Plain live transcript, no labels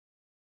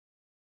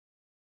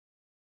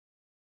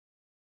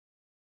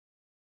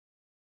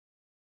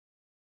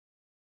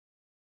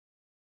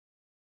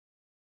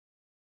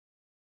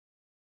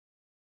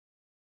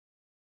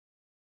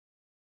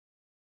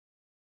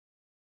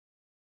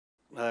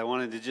I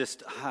wanted to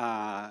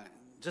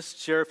just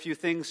share a few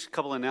things, a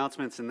couple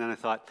announcements, and then I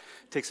thought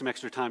take some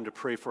extra time to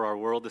pray for our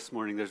world this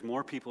morning. There's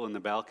more people in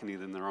the balcony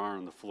than there are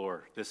on the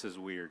floor. This is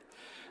weird.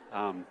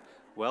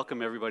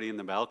 Welcome everybody in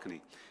the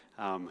balcony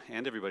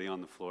and everybody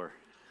on the floor.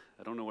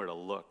 I don't know where to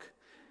look.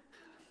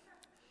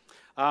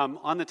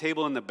 On the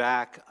table in the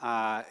back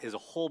is a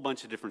whole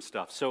bunch of different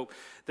stuff. So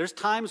there's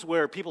times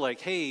where people are like,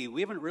 hey,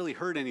 we haven't really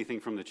heard anything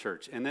from the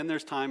church. And then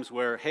there's times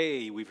where,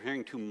 hey, we're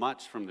hearing too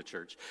much from the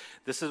church.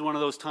 This is one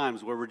of those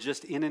times where we're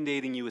just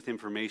inundating you with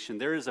information.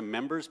 There is a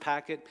members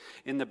packet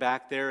in the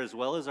back there, as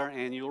well as our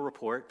annual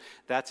report.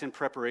 That's in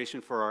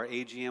preparation for our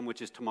AGM,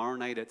 which is tomorrow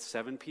night at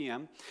 7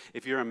 p.m.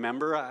 If you're a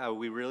member,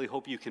 we really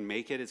hope you can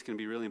make it. It's going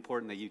to be really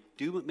important that you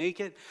do make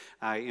it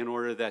in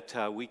order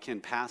that we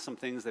can pass some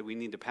things that we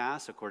need to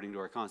pass according to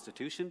our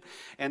Constitution.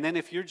 And then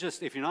if you're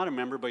not a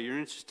member, but you're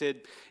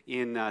interested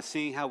in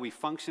seeing how we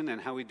function and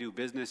how we do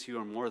business, you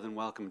are more than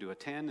welcome to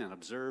attend and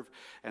observe.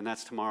 And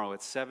that's tomorrow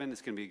at 7.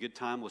 It's going to be a good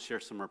time. We'll share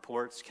some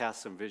reports,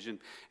 cast some vision,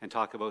 and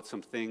talk about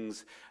some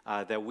things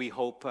that we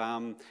hope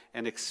and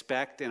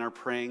expect and are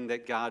praying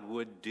that God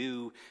would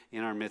do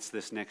in our midst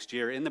this next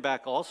year. In the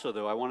back also,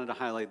 though, I wanted to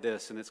highlight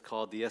this, and it's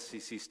called the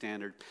SCC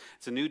Standard.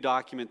 It's a new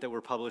document that we're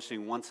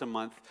publishing once a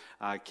month,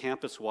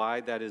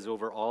 campus-wide. That is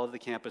over all of the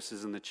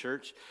campuses in the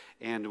church.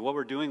 And what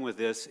we're doing with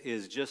this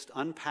is just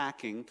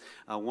unpacking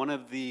one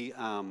of the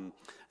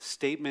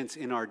statements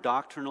in our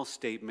doctrinal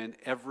statement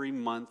every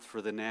month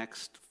for the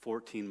next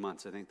 14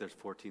 months. I think there's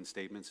 14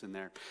 statements in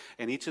there.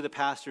 And each of the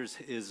pastors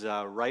is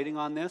writing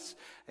on this.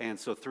 And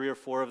so 3 or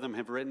 4 of them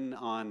have written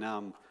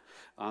on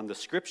the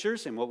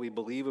scriptures and what we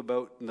believe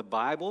about the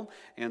Bible.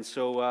 And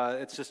so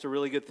it's just a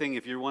really good thing.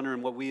 If you're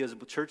wondering what we as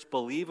a church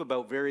believe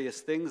about various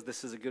things,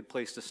 this is a good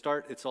place to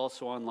start. It's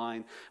also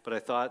online, but I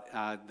thought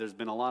there's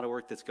been a lot of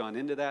work that's gone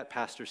into that.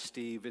 Pastor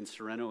Steve in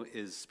Sereno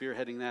is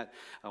spearheading that.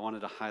 I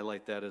wanted to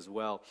highlight that as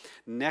well.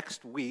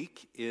 Next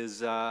week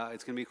is, it's going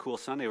to be a cool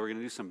Sunday. We're going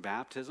to do some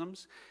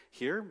baptisms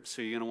here,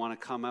 so you're going to want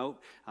to come out,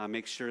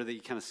 make sure that you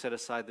kind of set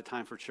aside the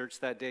time for church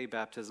that day.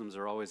 Baptisms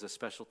are always a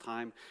special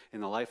time in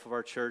the life of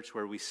our church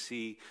where we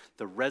see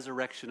the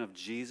resurrection of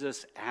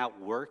Jesus at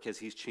work as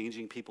he's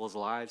changing people's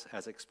lives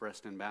as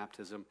expressed in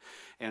baptism.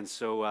 And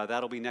so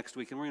that'll be next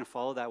week, and we're going to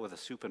follow that with a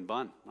soup and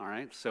bun, all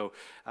right? So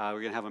we're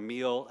going to have a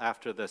meal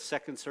after the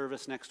second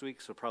service next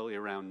week, so probably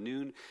around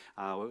noon,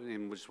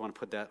 and we just want to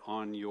put that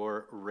on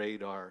your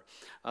radar.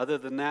 Other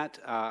than that,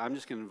 I'm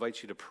just going to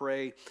invite you to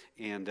pray,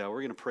 and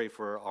we're going to pray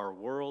for our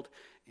world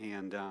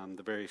and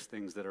the various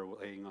things that are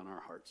weighing on our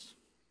hearts.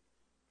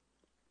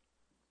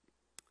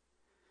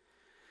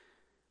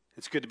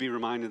 It's good to be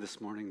reminded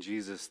this morning,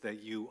 Jesus,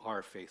 that you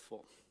are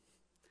faithful,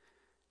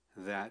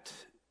 that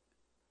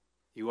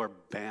you are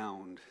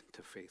bound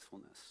to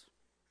faithfulness.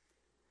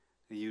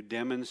 You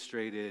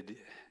demonstrated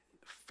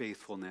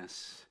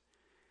faithfulness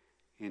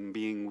in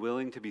being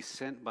willing to be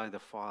sent by the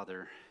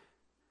Father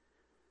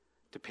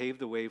to pave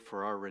the way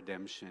for our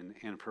redemption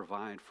and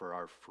provide for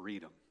our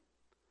freedom.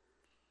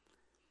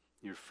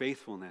 Your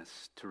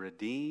faithfulness to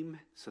redeem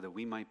so that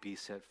we might be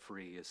set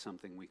free is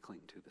something we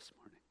cling to this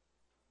morning.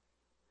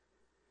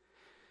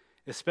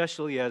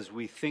 Especially as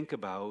we think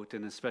about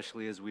and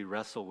especially as we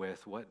wrestle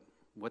with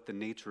what the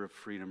nature of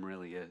freedom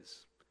really is.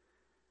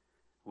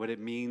 What it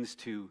means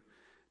to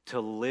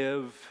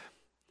live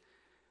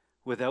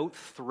without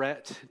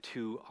threat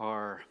to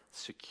our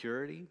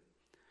security,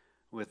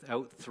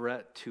 without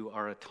threat to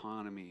our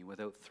autonomy,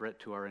 without threat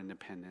to our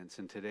independence.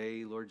 And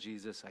today, Lord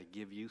Jesus, I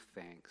give you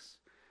thanks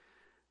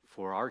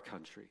for our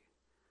country,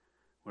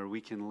 where we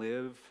can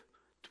live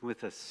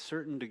with a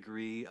certain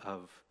degree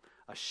of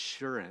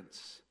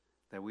assurance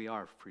that we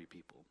are free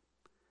people.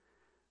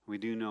 We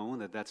do know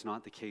that that's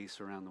not the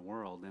case around the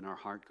world, and our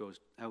heart goes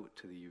out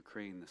to the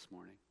Ukraine this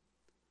morning.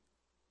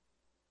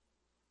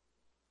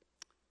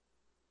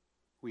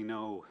 We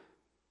know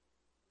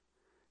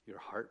your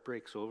heart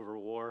breaks over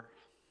war.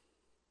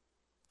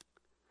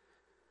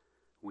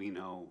 We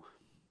know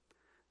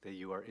that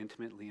you are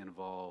intimately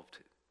involved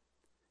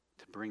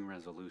to bring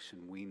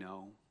resolution. We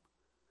know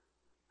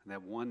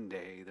that one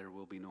day there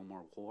will be no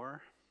more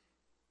war,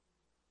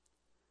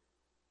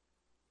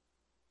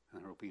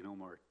 and there will be no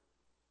more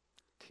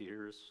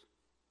tears,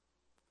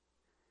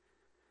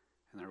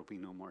 and there will be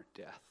no more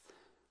death.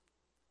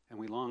 And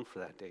we long for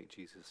that day,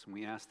 Jesus, and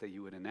we ask that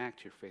you would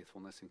enact your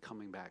faithfulness in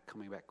coming back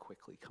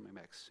quickly, coming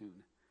back soon.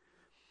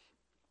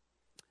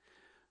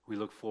 We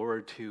look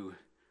forward to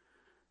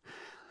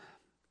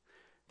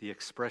the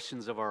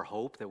expressions of our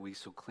hope that we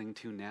so cling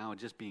to now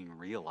just being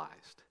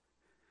realized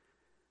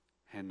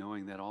and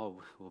knowing that all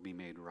will be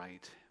made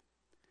right.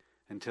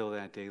 Until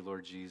that day,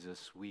 Lord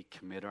Jesus, we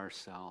commit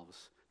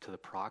ourselves to the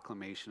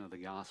proclamation of the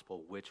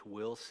gospel, which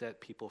will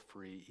set people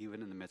free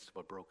even in the midst of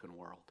a broken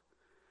world.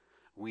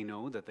 We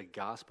know that the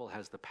gospel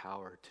has the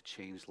power to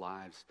change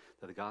lives,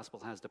 that the gospel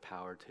has the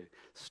power to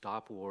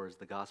stop wars,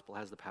 the gospel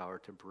has the power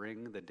to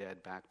bring the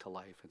dead back to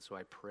life. And so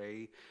I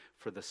pray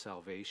for the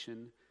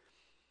salvation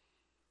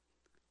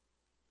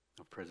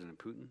of President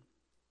Putin,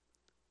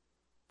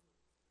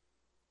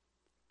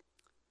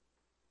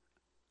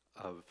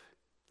 of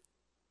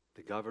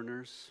the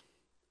governors,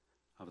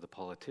 of the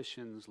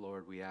politicians.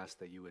 Lord, we ask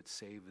that you would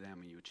save them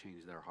and you would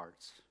change their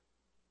hearts.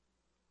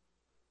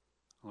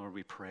 Lord,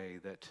 we pray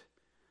that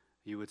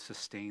you would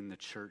sustain the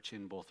church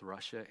in both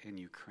Russia and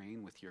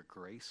Ukraine with your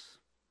grace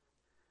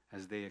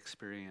as they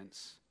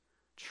experience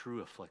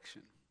true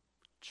affliction,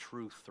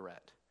 true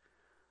threat.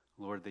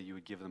 Lord, that you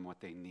would give them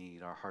what they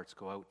need. Our hearts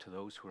go out to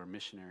those who are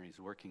missionaries,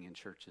 working in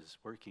churches,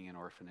 working in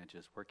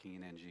orphanages, working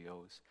in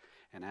NGOs,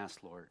 and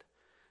ask, Lord,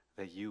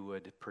 that you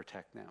would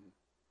protect them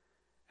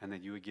and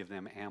that you would give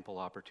them ample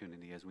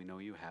opportunity, as we know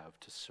you have,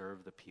 to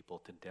serve the people,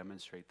 to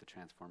demonstrate the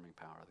transforming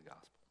power of the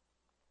gospel.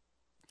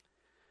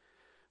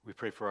 We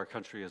pray for our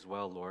country as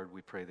well, Lord.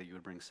 We pray that you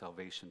would bring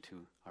salvation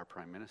to our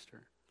prime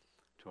minister,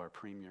 to our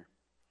premier.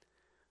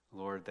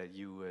 Lord, that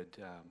you would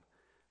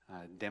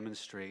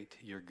demonstrate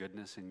your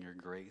goodness and your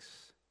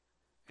grace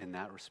in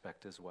that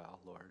respect as well,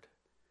 Lord,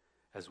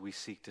 as we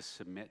seek to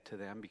submit to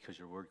them, because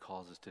your word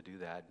calls us to do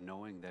that,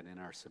 knowing that in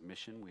our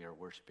submission we are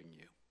worshiping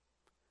you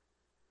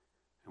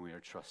and we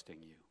are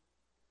trusting you.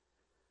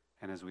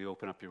 And as we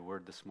open up your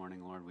word this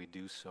morning, Lord, we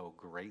do so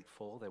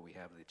grateful that we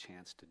have the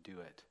chance to do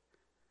it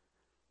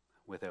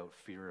without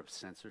fear of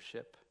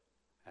censorship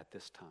at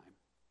this time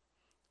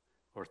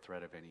or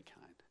threat of any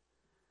kind.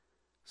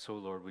 So,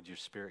 Lord, would your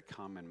Spirit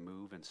come and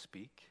move and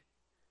speak?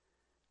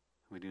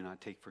 We do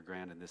not take for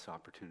granted this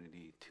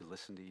opportunity to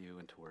listen to you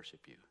and to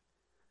worship you.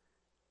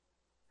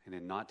 And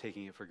in not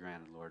taking it for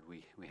granted, Lord,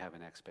 we have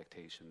an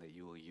expectation that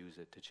you will use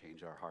it to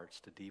change our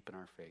hearts, to deepen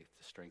our faith,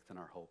 to strengthen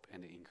our hope,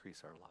 and to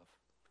increase our love.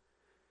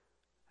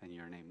 In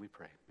your name we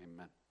pray.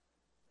 Amen.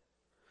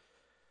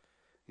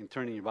 In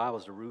turning your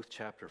Bibles to Ruth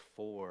chapter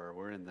 4,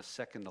 we're in the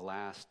second to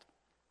last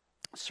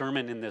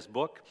sermon in this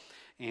book,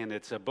 and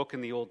it's a book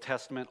in the Old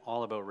Testament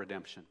all about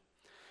redemption.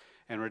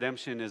 And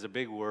redemption is a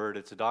big word.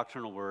 It's a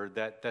doctrinal word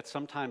that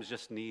sometimes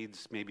just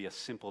needs maybe a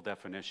simple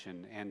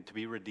definition. And to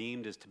be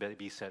redeemed is to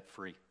be set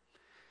free.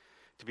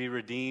 To be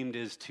redeemed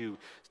is to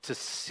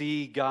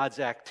see God's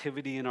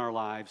activity in our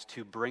lives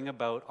to bring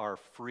about our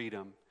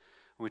freedom.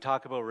 When we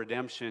talk about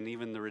redemption,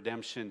 even the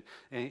redemption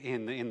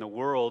in the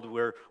world,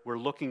 we're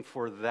looking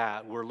for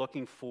that. We're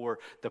looking for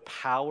the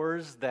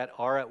powers that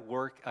are at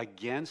work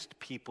against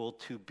people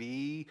to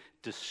be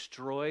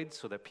destroyed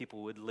so that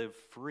people would live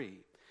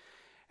free.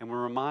 And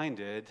we're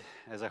reminded,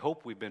 as I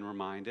hope we've been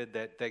reminded,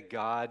 that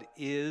God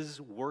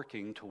is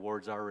working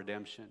towards our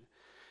redemption.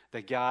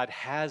 That God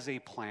has a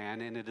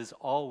plan, and it is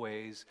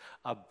always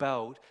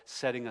about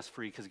setting us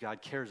free because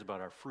God cares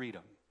about our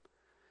freedom.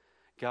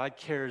 God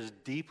cares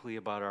deeply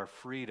about our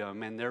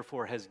freedom and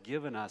therefore has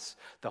given us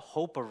the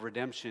hope of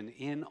redemption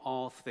in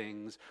all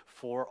things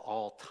for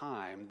all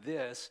time.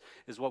 This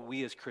is what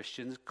we as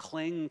Christians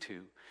cling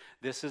to.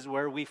 This is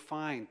where we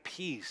find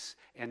peace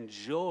and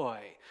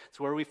joy. It's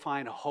where we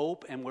find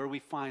hope and where we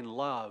find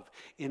love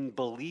in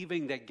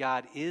believing that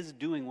God is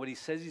doing what he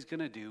says he's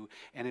going to do,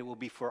 and it will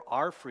be for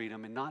our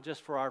freedom, and not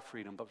just for our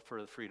freedom, but for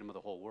the freedom of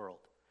the whole world.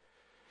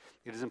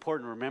 It is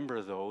important to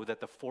remember, though, that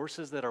the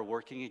forces that are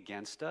working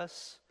against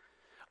us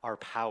are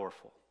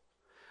powerful.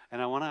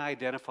 And I want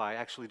to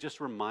actually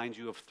just remind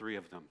you of three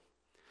of them: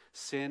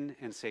 sin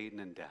and Satan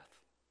and death.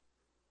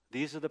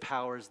 These are the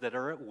powers that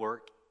are at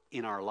work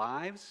in our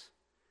lives,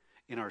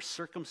 in our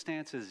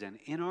circumstances, and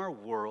in our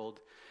world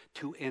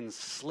to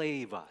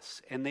enslave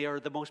us. And they are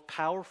the most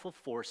powerful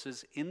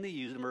forces in the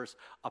universe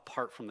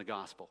apart from the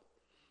gospel.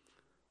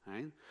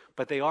 Right?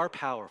 But they are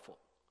powerful.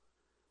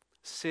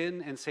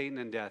 Sin and Satan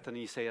and death. And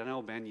you say, I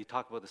know, Ben, you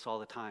talk about this all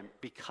the time,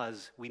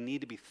 because we need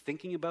to be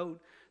thinking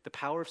about the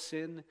power of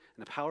sin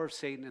and the power of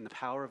Satan and the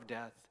power of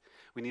death.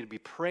 We need to be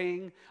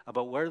praying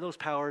about where those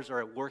powers are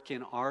at work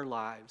in our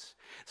lives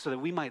so that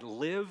we might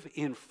live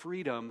in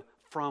freedom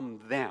from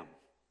them.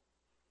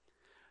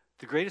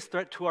 The greatest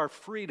threat to our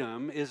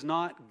freedom is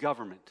not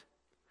government.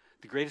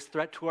 The greatest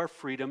threat to our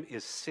freedom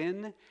is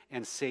sin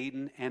and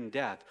Satan and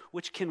death,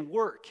 which can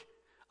work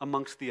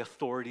amongst the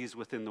authorities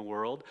within the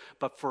world.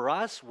 But for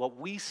us, what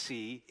we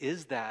see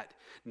is that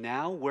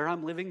now, where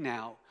I'm living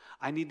now,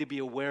 I need to be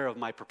aware of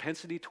my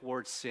propensity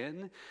towards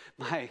sin,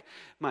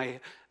 my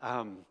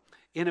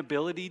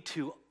inability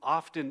to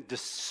often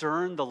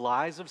discern the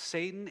lies of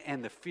Satan,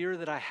 and the fear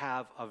that I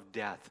have of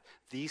death.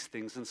 These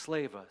things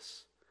enslave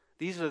us.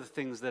 These are the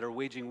things that are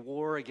waging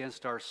war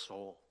against our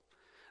soul.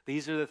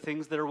 These are the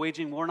things that are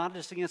waging war not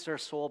just against our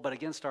soul, but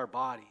against our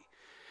body.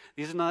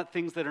 These are not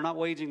things that are not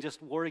waging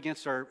just war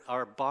against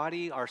our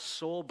body, our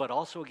soul, but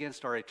also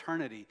against our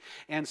eternity.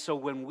 And so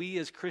when we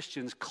as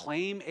Christians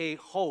claim a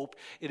hope,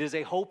 it is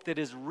a hope that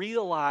is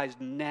realized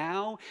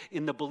now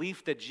in the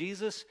belief that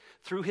Jesus,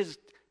 through his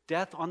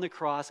death on the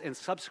cross and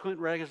subsequent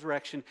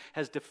resurrection,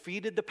 has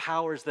defeated the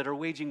powers that are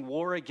waging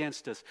war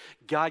against us.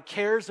 God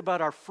cares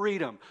about our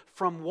freedom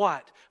from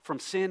what? From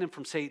sin and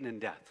from Satan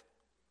and death.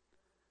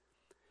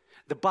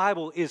 The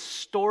Bible is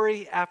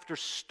story after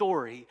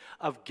story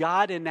of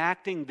God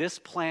enacting this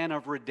plan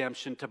of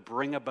redemption to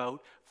bring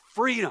about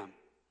freedom,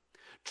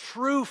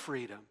 true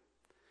freedom.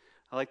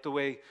 I like the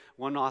way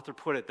one author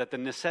put it, that the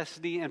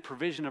necessity and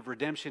provision of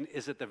redemption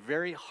is at the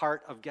very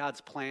heart of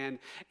God's plan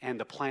and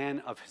the plan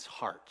of his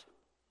heart.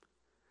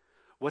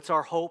 What's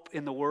our hope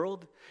in the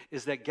world?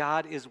 Is that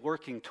God is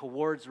working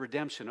towards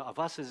redemption of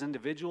us as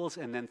individuals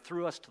and then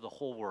through us to the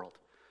whole world.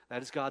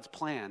 That is God's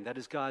plan. That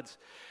is God's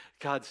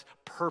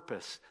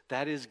purpose.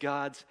 That is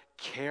God's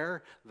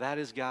care. That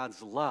is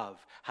God's love.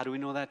 How do we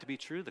know that to be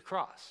true? The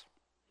cross.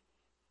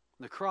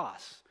 The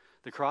cross.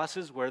 The cross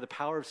is where the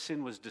power of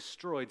sin was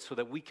destroyed so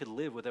that we could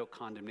live without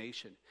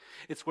condemnation.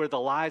 It's where the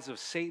lies of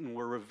Satan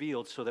were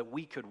revealed so that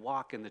we could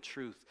walk in the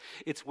truth.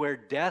 It's where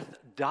death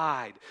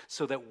died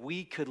so that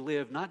we could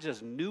live not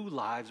just new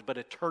lives, but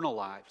eternal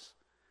lives.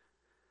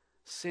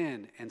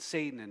 Sin and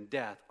Satan and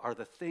death are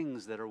the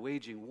things that are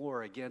waging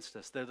war against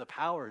us. They're the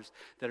powers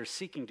that are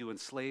seeking to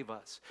enslave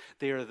us.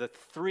 They are the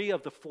three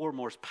of the four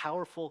most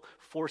powerful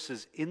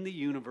forces in the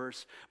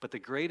universe, but the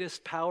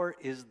greatest power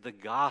is the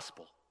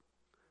gospel.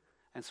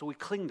 And so we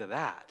cling to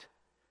that.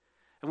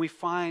 And we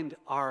find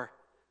our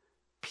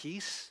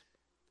peace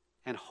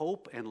and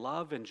hope and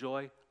love and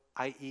joy,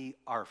 i.e.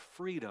 our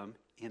freedom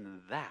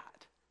in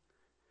that.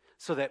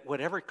 So that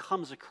whatever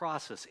comes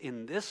across us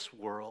in this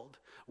world,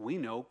 we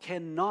know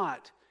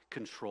cannot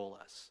control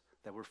us,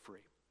 that we're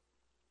free.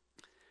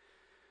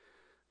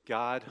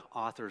 God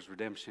authors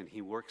redemption.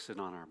 He works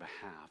it on our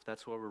behalf.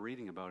 That's what we're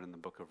reading about in the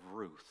book of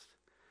Ruth,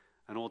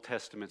 an Old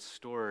Testament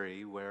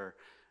story where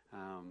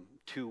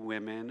two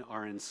women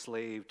are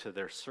enslaved to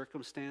their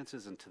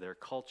circumstances and to their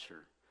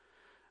culture.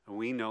 And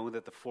we know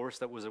that the force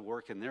that was at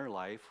work in their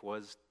life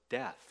was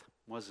death,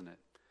 wasn't it?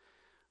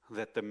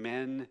 That the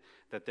men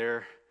that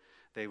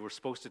they were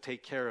supposed to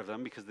take care of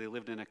them because they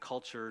lived in a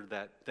culture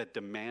that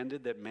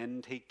demanded that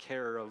men take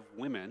care of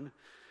women,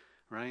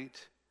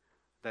 right?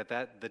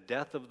 That the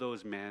death of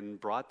those men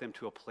brought them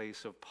to a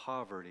place of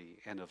poverty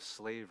and of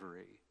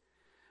slavery.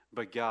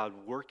 But God,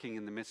 working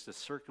in the midst of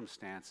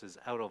circumstances,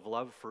 out of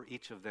love for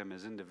each of them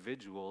as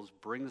individuals,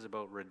 brings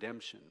about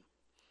redemption.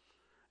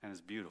 And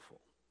it's beautiful.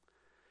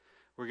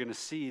 We're going to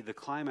see the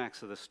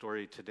climax of the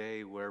story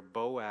today where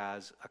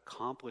Boaz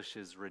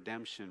accomplishes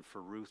redemption for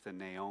Ruth and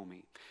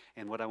Naomi.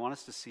 And what I want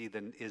us to see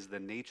then is the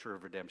nature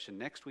of redemption.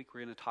 Next week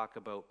we're going to talk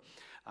about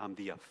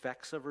the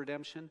effects of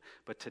redemption,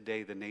 but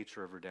today the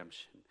nature of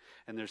redemption.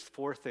 And there's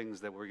four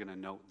things that we're going to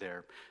note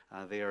there.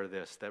 They are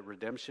this, that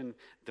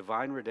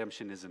divine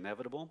redemption is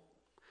inevitable,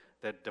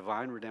 that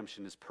divine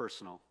redemption is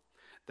personal,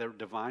 that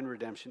divine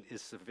redemption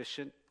is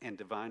sufficient, and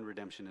divine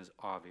redemption is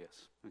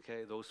obvious.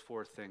 Okay, those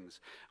four things.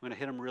 I'm going to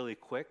hit them really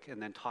quick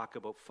and then talk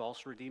about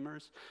false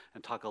redeemers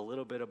and talk a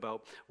little bit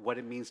about what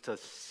it means to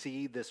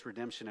see this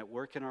redemption at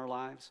work in our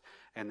lives,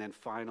 and then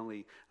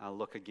finally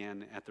look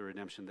again at the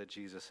redemption that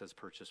Jesus has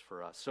purchased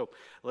for us. So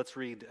let's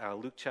read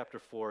Luke chapter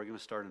 4. We're going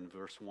to start in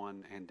verse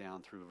 1 and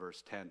down through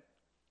verse 10.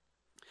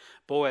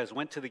 Boaz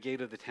went to the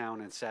gate of the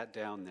town and sat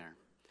down there.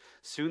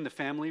 Soon the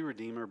family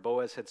redeemer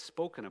Boaz had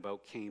spoken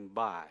about came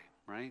by.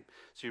 Right?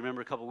 So you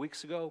remember a couple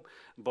weeks ago,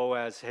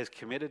 Boaz has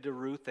committed to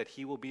Ruth that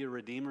he will be a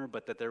redeemer,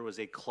 but that there was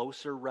a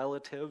closer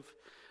relative,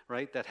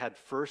 right, that had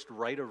first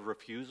right of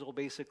refusal,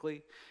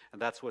 basically.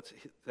 And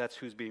that's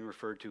who's being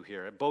referred to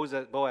here.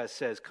 Boaz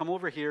says, "Come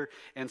over here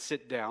and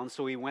sit down."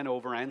 So he went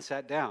over and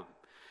sat down.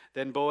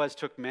 Then Boaz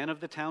took men of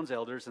the town's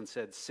elders and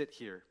said, "Sit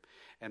here."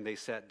 And they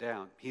sat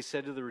down. He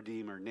said to the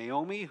Redeemer,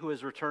 "Naomi, who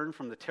has returned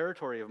from the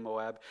territory of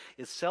Moab,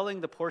 is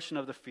selling the portion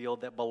of the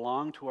field that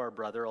belonged to our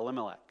brother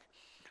Elimelech.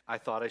 I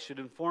thought I should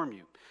inform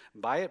you.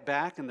 Buy it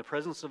back in the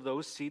presence of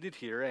those seated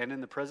here and in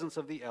the presence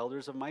of the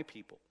elders of my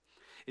people.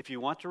 If you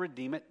want to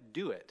redeem it,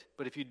 do it.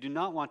 But if you do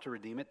not want to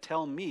redeem it,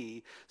 tell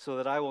me so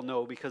that I will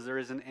know, because there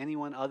isn't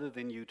anyone other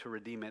than you to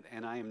redeem it,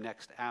 and I am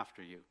next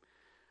after you."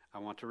 "I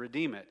want to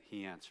redeem it,"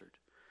 he answered.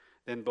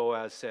 Then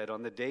Boaz said,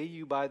 "On the day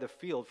you buy the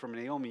field from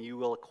Naomi, you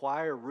will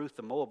acquire Ruth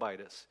the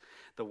Moabitess,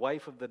 the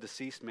wife of the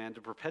deceased man,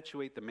 to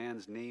perpetuate the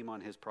man's name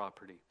on his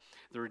property."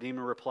 The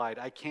Redeemer replied,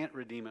 "I can't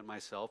redeem it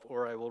myself,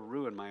 or I will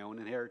ruin my own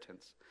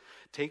inheritance.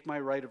 Take my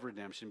right of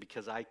redemption,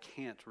 because I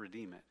can't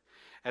redeem it."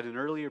 At an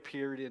earlier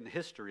period in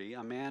history,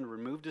 a man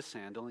removed his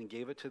sandal and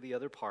gave it to the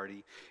other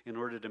party in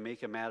order to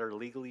make a matter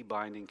legally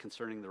binding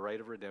concerning the right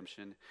of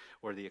redemption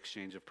or the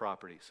exchange of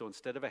property. So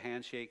instead of a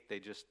handshake,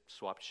 they just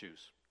swapped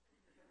shoes.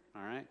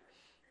 All right?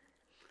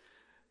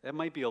 That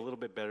might be a little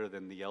bit better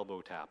than the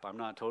elbow tap. I'm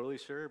not totally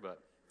sure,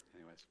 but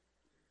anyways.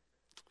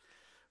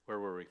 Where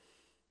were we?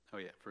 Oh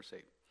yeah, verse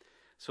 8.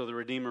 So the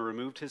Redeemer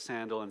removed his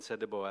sandal and said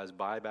to Boaz,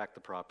 "Buy back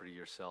the property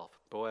yourself."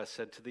 Boaz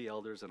said to the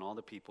elders and all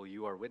the people,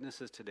 "You are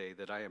witnesses today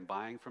that I am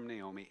buying from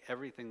Naomi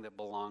everything that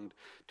belonged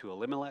to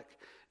Elimelech,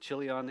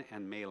 Chilion,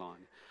 and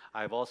Mahlon.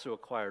 I have also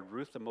acquired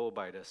Ruth the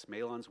Moabitess,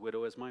 Mahlon's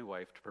widow, as my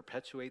wife, to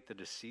perpetuate the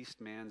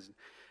deceased man's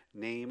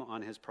name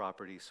on his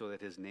property, so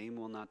that his name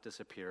will not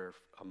disappear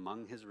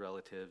among his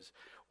relatives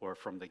or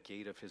from the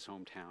gate of his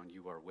hometown.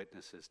 You are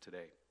witnesses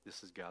today."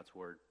 This is God's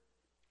word.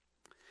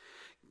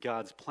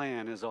 God's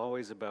plan is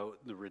always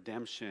about the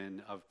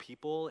redemption of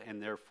people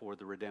and therefore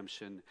the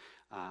redemption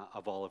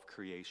of all of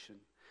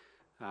creation.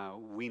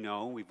 We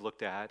know, we've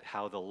looked at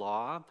how the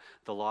law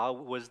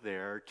was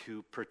there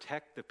to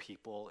protect the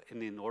people,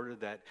 and in order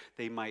that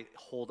they might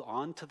hold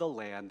on to the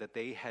land that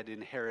they had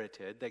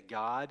inherited, that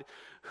God,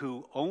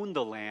 who owned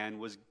the land,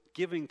 was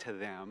giving to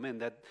them,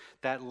 and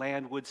that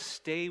land would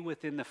stay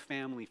within the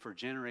family for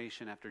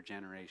generation after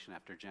generation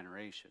after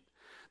generation.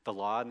 The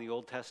law in the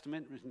Old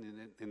Testament,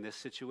 in this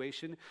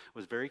situation,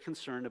 was very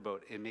concerned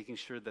about in making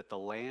sure that the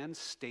land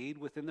stayed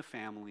within the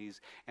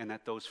families and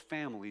that those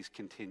families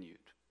continued,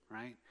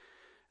 right?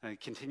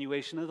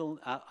 Continuation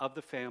of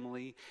the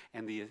family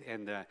and the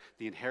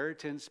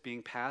inheritance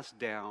being passed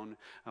down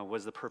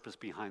was the purpose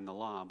behind the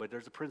law. But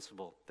there's a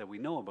principle that we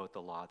know about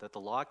the law, that the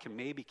law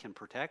can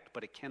protect,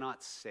 but it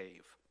cannot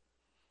save.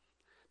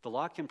 The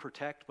law can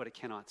protect, but it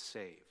cannot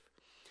save.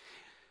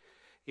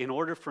 In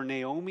order for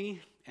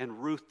Naomi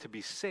and Ruth to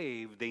be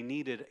saved, they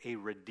needed a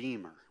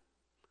redeemer.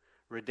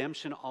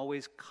 Redemption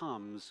always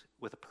comes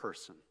with a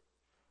person.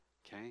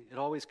 Okay? It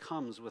always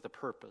comes with a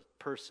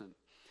person.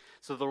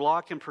 So the law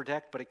can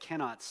protect, but it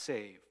cannot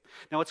save.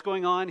 Now, what's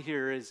going on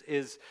here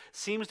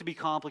seems to be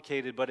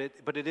complicated, but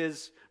it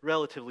is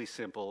relatively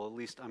simple. At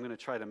least I'm going to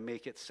try to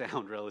make it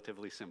sound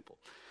relatively simple.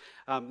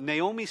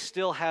 Naomi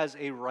still has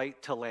a right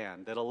to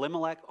land. That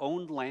Elimelech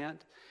owned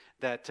land.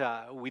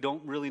 That we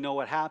don't really know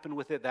what happened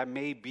with it. That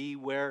may be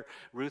where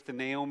Ruth and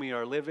Naomi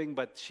are living,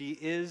 but she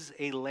is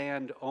a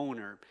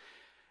landowner.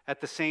 At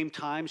the same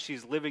time,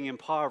 she's living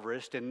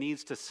impoverished and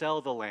needs to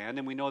sell the land,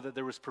 and we know that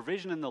there was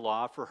provision in the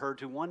law for her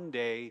to one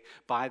day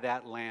buy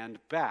that land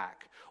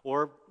back,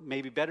 or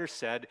maybe better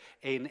said,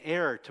 an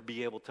heir to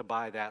be able to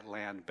buy that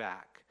land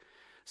back.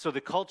 So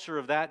the culture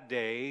of that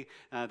day,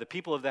 the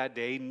people of that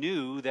day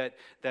knew that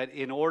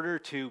in order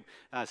to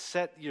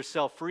set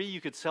yourself free, you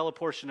could sell a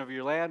portion of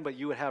your land, but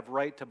you would have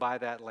right to buy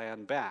that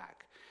land back.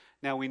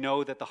 Now we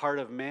know that the heart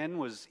of men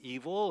was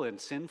evil and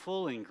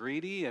sinful and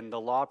greedy, and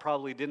the law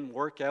probably didn't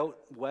work out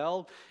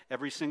well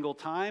every single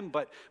time,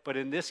 but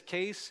in this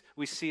case,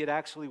 we see it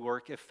actually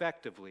work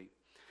effectively.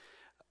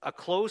 A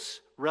close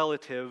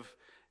relative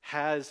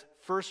has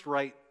first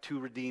right to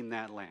redeem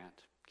that land.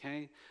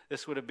 Okay?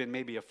 This would have been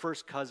maybe a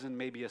first cousin,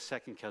 maybe a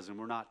second cousin.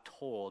 We're not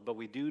told, but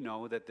we do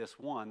know that this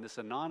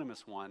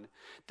anonymous one,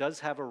 does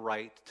have a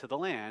right to the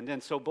land,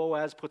 and so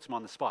Boaz puts him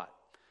on the spot.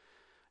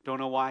 Don't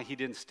know why he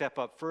didn't step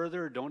up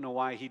further. Don't know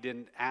why he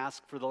didn't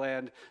ask for the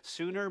land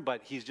sooner,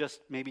 but he's just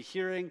maybe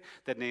hearing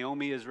that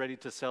Naomi is ready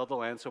to sell the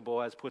land, so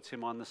Boaz puts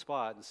him on the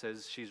spot and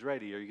says, she's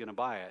ready. Are you going to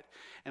buy it?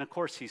 And of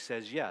course he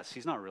says yes.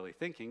 He's not really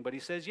thinking, but he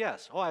says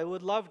yes. Oh, I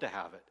would love to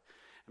have it.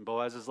 And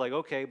Boaz is like,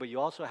 okay, but you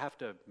also have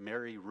to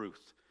marry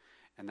Ruth.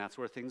 And that's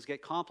where things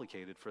get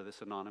complicated for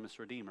this anonymous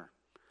redeemer.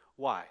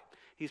 Why?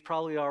 He's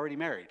probably already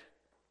married,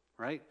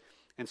 right?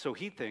 And so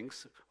he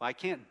thinks, well, I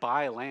can't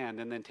buy land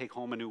and then take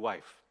home a new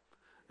wife.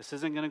 This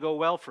isn't going to go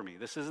well for me.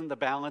 This isn't the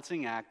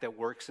balancing act that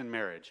works in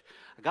marriage.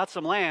 I got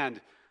some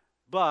land,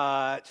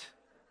 but,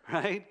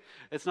 right?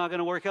 It's not going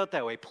to work out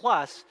that way.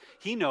 Plus,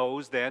 he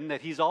knows then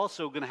that he's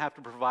also going to have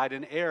to provide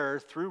an heir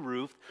through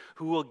Ruth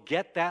who will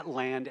get that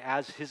land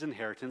as his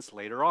inheritance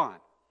later on.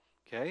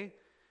 Okay?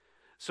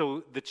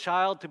 So the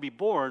child to be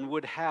born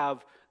would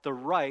have the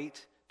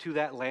right to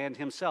that land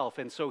himself.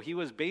 And so he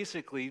was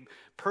basically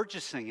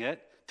purchasing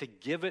it to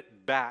give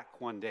it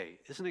back one day.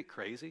 Isn't it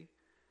crazy?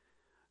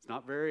 It's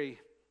not very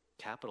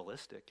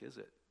capitalistic, is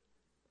it?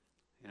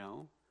 You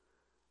know?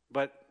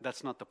 But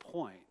that's not the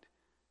point.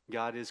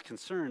 God is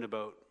concerned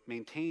about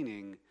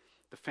maintaining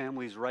the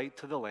family's right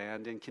to the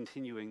land and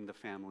continuing the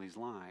family's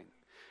line.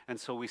 And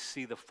so we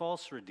see the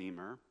false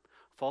redeemer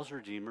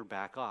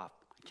back off.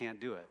 I can't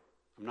do it.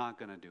 I'm not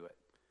going to do it.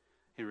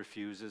 He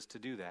refuses to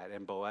do that.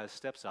 And Boaz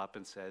steps up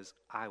and says,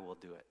 I will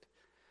do it.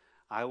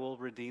 I will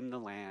redeem the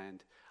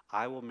land.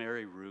 I will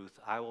marry Ruth.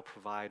 I will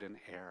provide an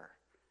heir.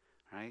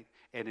 Right?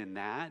 And in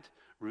that,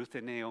 Ruth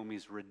and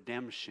Naomi's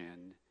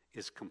redemption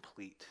is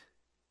complete.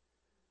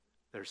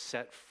 They're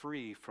set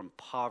free from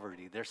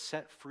poverty. They're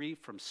set free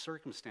from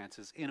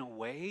circumstances. In a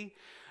way,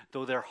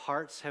 though their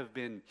hearts have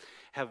been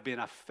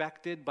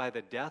affected by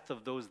the death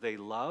of those they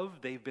love,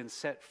 they've been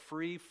set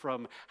free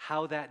from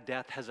how that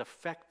death has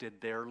affected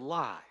their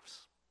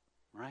lives.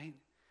 Right?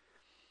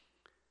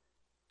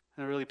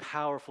 And a really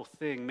powerful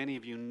thing, many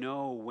of you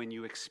know when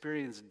you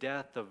experience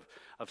death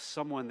of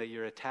someone that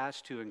you're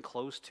attached to and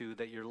close to,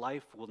 that your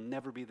life will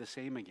never be the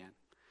same again.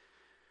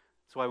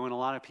 That's why when a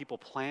lot of people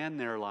plan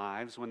their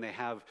lives, when they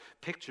have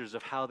pictures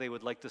of how they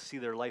would like to see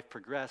their life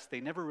progress,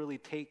 they never really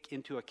take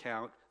into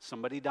account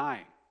somebody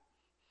dying,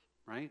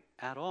 right?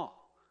 At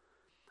all.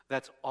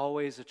 That's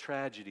always a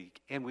tragedy.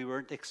 And we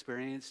weren't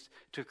experienced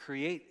to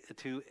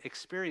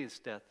experience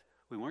death.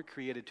 We weren't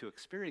created to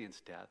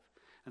experience death.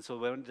 And so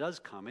when it does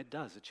come, it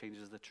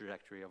changes the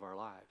trajectory of our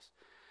lives.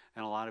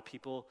 And a lot of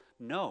people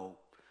know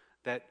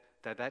that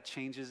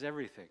changes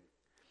everything.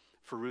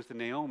 For Ruth and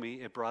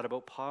Naomi, it brought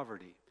about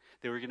poverty.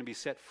 They were going to be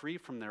set free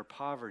from their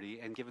poverty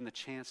and given the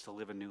chance to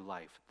live a new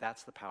life.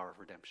 That's the power of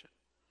redemption.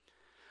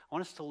 I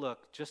want us to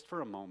look just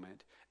for a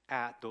moment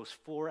at those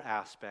four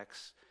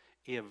aspects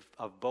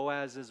of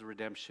Boaz's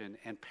redemption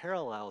and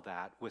parallel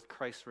that with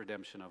Christ's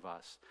redemption of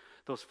us.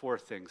 Those four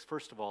things.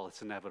 First of all,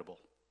 it's inevitable.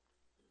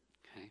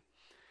 Okay?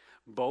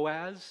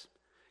 Boaz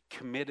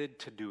committed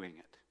to doing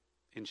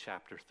it in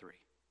chapter 3.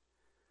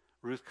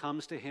 Ruth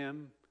comes to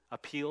him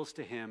appeals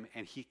to him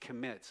and he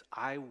commits,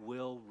 I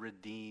will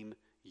redeem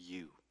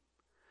you.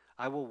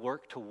 I will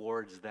work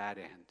towards that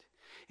end.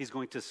 He's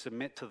going to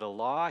submit to the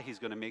law. He's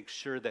going to make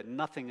sure that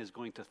nothing is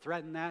going to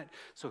threaten that.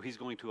 So he's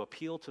going to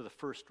appeal to the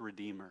first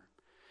redeemer.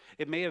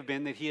 It may have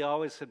been that he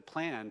always had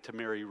planned to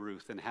marry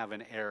Ruth and have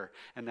an heir.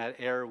 And that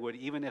heir would,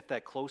 even if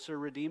that closer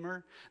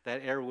redeemer,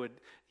 that heir would,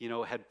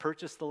 had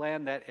purchased the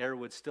land, that heir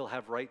would still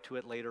have right to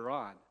it later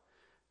on.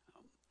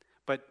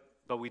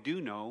 But we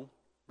do know,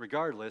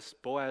 regardless,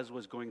 Boaz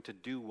was going to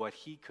do what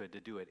he could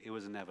to do it. It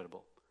was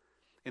inevitable.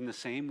 In the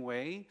same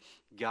way,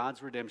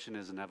 God's redemption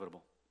is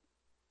inevitable.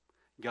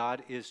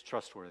 God is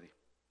trustworthy.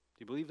 Do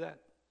you believe that?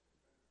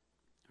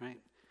 Right?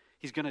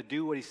 He's going to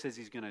do what he says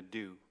he's going to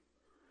do.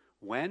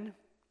 When?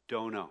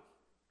 Don't know.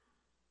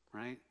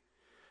 Right?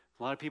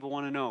 A lot of people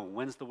want to know,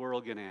 when's the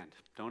world going to end?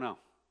 Don't know.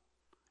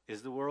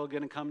 Is the world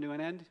going to come to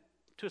an end?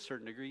 To a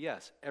certain degree,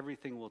 yes.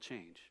 Everything will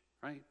change.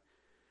 Right?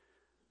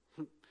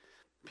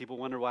 People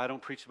wonder why I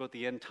don't preach about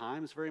the end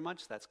times very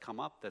much. That's come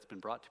up. That's been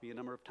brought to me a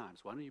number of times.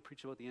 Why don't you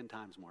preach about the end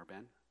times more,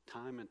 Ben?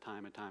 Time and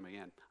time and time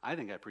again. I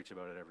think I preach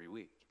about it every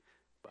week.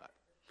 But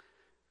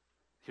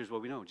here's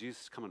what we know.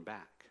 Jesus is coming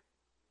back.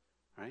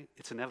 Right?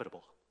 It's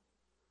inevitable.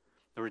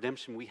 The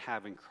redemption we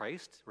have in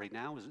Christ right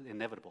now is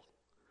inevitable.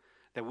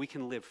 That we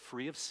can live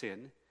free of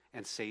sin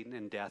and Satan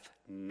and death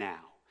now.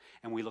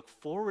 And we look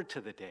forward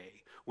to the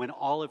day when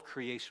all of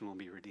creation will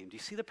be redeemed. Do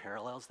you see the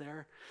parallels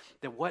there?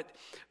 That what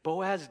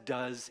Boaz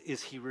does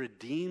is he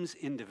redeems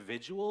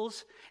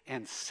individuals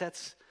and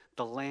sets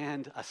the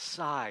land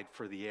aside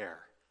for the heir.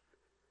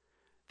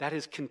 That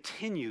is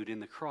continued in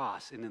the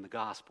cross and in the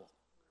gospel,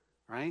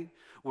 right?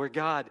 Where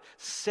God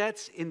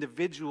sets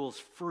individuals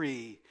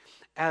free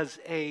as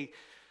a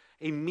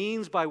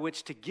means by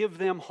which to give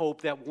them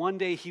hope that one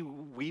day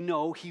we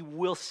know he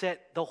will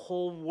set the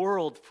whole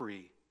world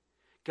free.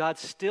 God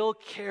still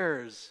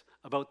cares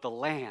about the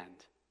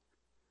land.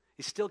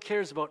 He still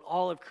cares about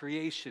all of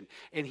creation.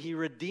 And he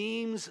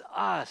redeems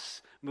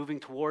us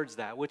moving towards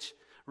that, which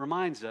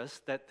reminds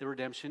us that the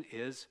redemption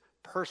is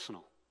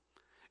personal.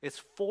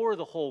 It's for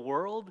the whole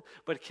world,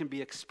 but it can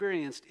be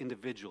experienced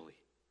individually.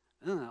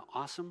 Isn't that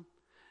awesome?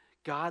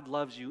 God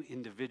loves you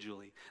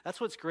individually.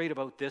 That's what's great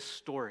about this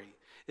story,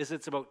 is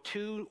it's about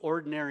two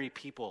ordinary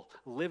people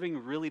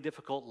living really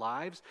difficult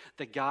lives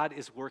that God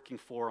is working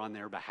for on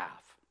their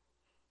behalf.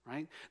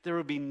 Right? There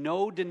would be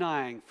no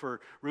denying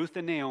for Ruth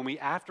and Naomi,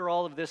 after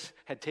all of this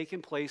had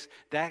taken place,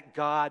 that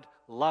God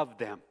loved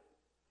them.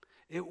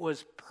 It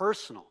was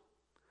personal.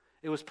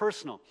 It was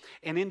personal.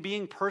 And in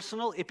being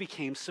personal, it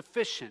became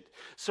sufficient.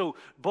 So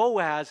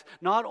Boaz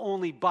not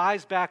only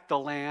buys back the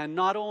land,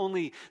 not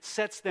only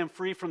sets them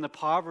free from the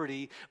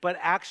poverty, but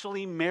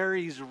actually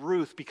marries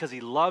Ruth because he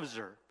loves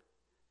her.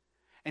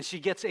 And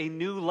she gets a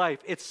new life.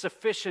 It's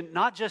sufficient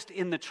not just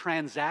in the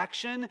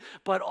transaction,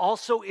 but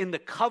also in the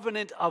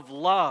covenant of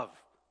love.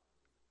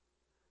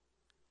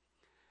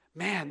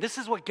 Man, this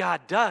is what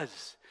God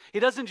does. He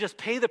doesn't just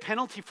pay the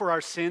penalty for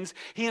our sins.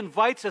 He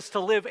invites us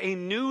to live a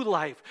new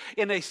life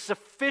in a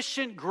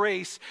sufficient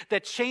grace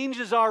that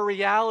changes our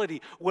reality,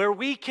 where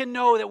we can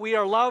know that we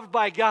are loved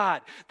by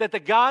God, that the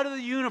God of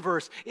the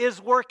universe is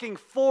working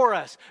for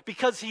us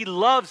because he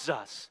loves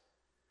us.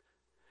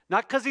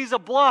 Not because he's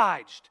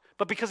obliged,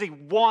 but because he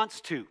wants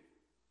to.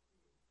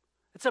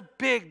 It's a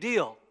big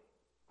deal.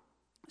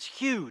 It's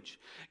huge.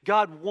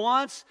 God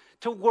wants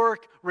to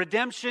work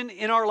redemption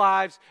in our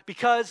lives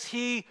because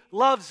he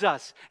loves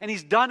us. And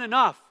he's done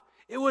enough.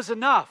 It was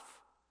enough,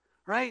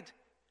 right?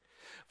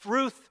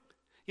 Ruth,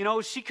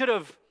 she could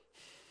have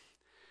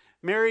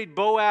married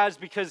Boaz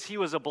because he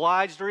was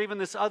obliged, or even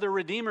this other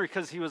redeemer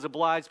because he was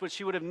obliged, but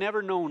she would have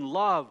never known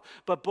love.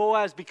 But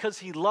Boaz, because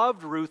he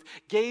loved Ruth,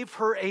 gave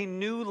her a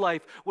new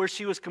life where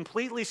she was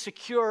completely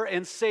secure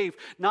and safe,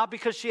 not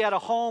because she had a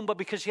home, but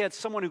because she had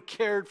someone who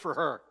cared for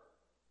her.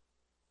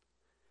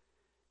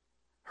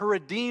 Her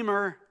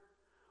redeemer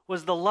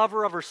was the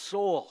lover of her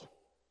soul.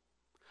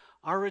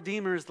 Our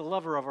redeemer is the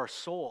lover of our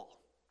soul.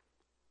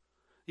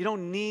 You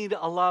don't need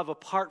a love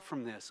apart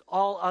from this.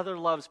 All other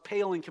loves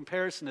pale in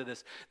comparison to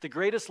this. The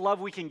greatest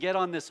love we can get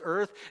on this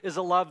earth is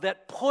a love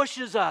that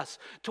pushes us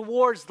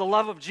towards the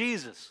love of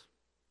Jesus.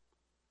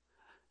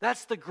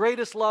 That's the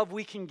greatest love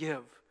we can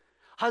give.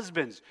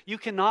 Husbands, you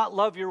cannot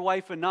love your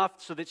wife enough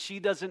so that she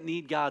doesn't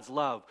need God's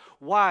love.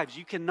 Wives,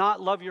 you cannot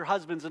love your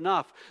husbands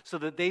enough so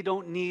that they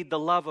don't need the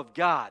love of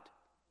God.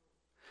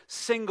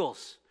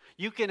 Singles,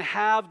 you can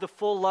have the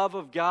full love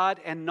of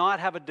God and not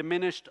have a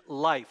diminished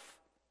life.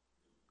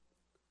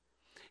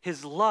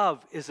 His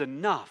love is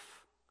enough.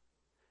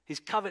 He's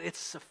covered. It's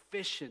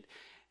sufficient.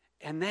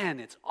 And then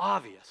it's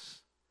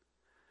obvious.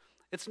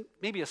 It's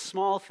maybe a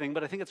small thing,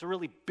 but I think it's a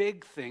really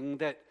big thing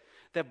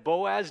that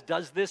Boaz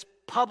does this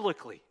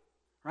publicly,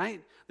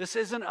 right? This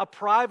isn't a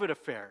private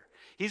affair.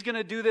 He's going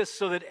to do this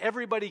so that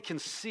everybody can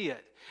see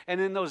it.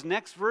 And in those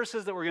next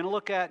verses that we're going to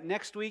look at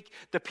next week,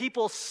 the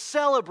people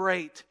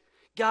celebrate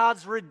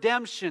God's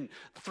redemption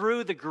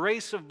through the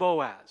grace of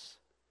Boaz.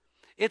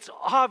 It's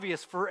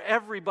obvious for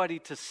everybody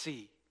to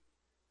see.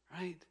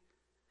 Right?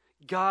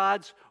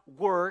 God's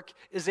work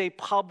is a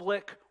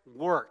public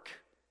work.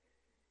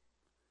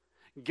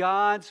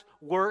 God's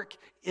work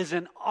is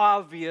an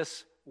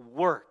obvious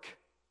work.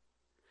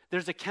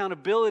 There's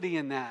accountability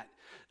in that.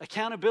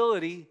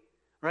 Accountability,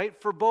 right,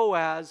 for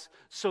Boaz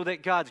so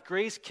that God's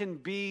grace can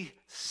be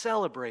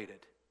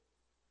celebrated.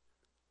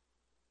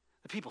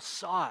 The people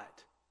saw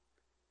it.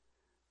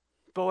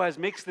 Boaz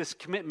makes this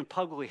commitment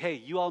publicly. Hey,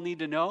 you all need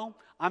to know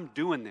I'm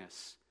doing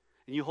this.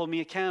 And you hold me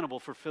accountable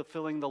for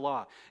fulfilling the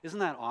law. Isn't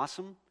that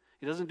awesome?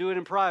 He doesn't do it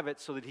in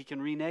private so that he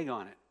can renege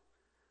on it.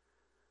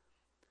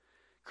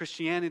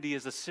 Christianity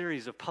is a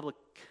series of public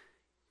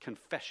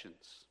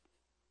confessions.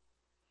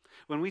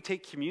 When we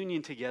take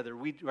communion together,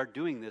 we are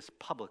doing this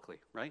publicly,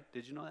 right?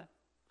 Did you know that?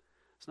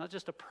 It's not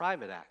just a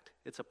private act,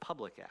 it's a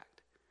public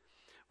act.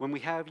 When we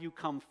have you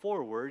come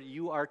forward,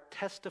 you are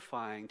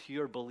testifying to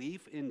your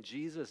belief in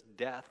Jesus'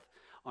 death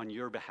on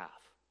your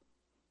behalf,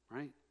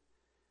 right?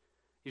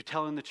 You're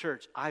telling the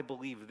church, I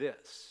believe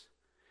this.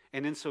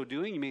 And in so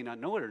doing, you may not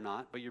know it or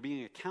not, but you're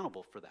being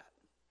accountable for that,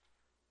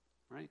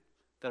 right?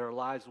 That our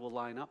lives will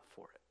line up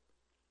for it.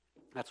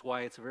 That's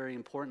why it's a very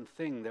important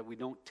thing that we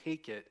don't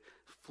take it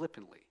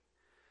flippantly.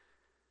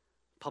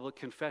 Public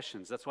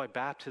confessions, that's why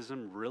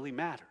baptism really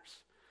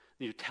matters.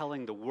 You're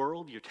telling the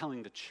world, you're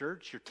telling the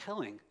church, you're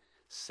telling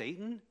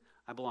Satan,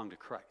 I belong to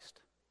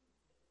Christ.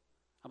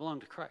 I belong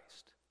to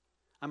Christ.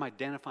 I'm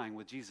identifying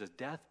with Jesus'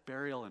 death,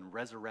 burial, and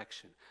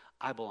resurrection.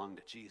 I belong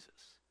to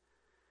Jesus.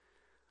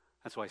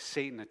 That's why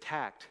Satan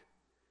attacked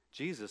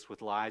Jesus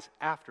with lies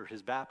after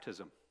his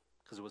baptism,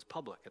 because it was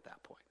public at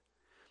that point.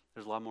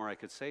 There's a lot more I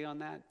could say on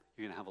that.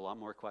 You're going to have a lot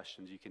more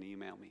questions. You can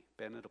email me,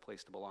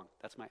 ben@aplacetobelong.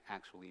 That's my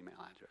actual email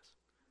address,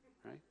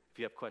 right? If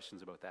you have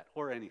questions about that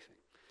or anything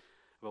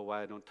about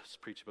why I don't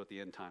just preach about the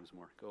end times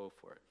more, go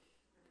for it.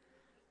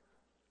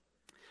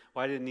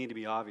 Why did it need to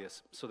be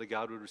obvious? So that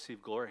God would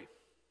receive glory.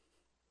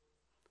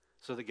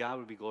 So that God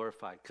would be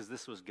glorified, because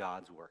this was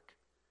God's work.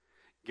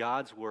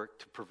 God's work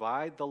to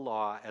provide the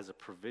law as a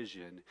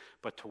provision,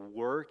 but to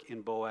work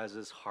in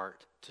Boaz's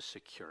heart to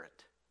secure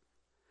it.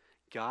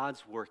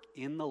 God's work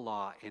in the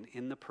law and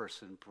in the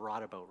person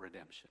brought about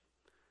redemption.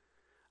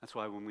 That's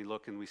why when we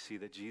look and we see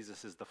that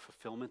Jesus is the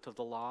fulfillment of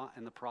the law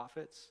and the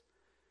prophets,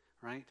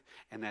 right?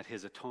 And that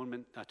his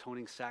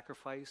atoning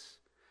sacrifice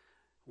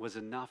was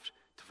enough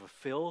to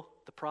fulfill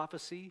the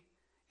prophecy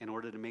in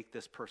order to make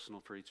this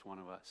personal for each one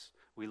of us.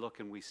 We look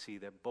and we see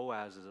that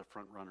Boaz is a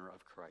front runner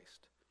of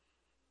Christ.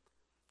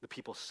 The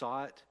people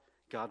saw it.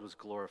 God was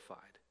glorified.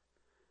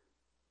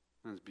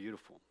 That's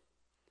beautiful.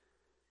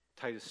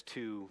 Titus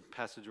 2,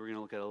 passage we're going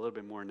to look at a little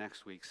bit more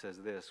next week, says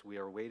this: we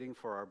are waiting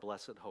for our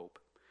blessed hope,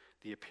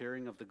 the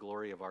appearing of the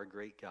glory of our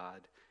great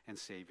God and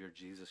Savior,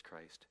 Jesus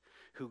Christ,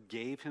 who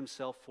gave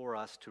himself for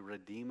us to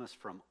redeem us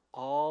from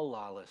all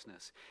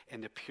lawlessness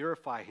and to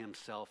purify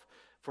himself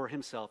for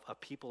himself a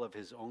people of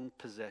his own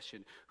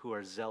possession who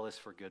are zealous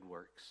for good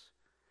works.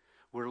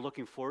 We're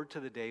looking forward to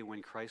the day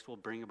when Christ will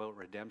bring about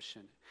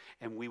redemption,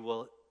 and we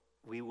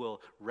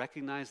will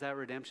recognize that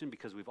redemption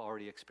because we've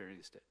already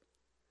experienced it.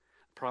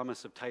 The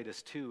promise of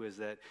Titus 2 is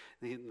that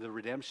the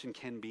redemption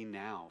can be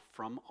now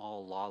from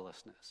all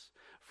lawlessness.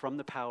 From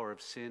the power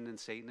of sin and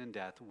Satan and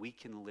death, we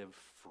can live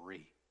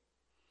free.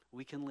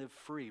 We can live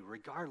free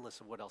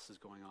regardless of what else is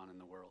going on in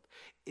the world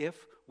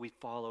if we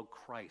follow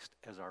Christ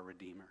as our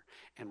Redeemer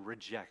and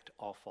reject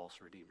all false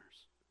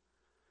redeemers.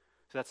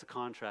 So that's the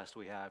contrast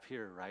we have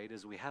here, right?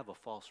 Is we have a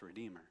false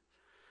redeemer.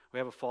 We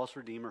have a false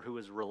redeemer who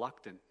is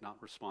reluctant, not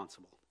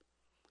responsible.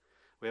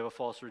 We have a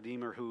false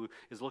redeemer who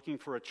is looking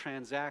for a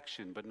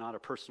transaction but not a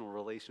personal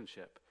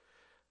relationship.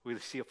 We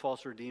see a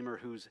false redeemer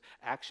whose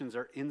actions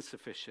are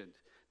insufficient,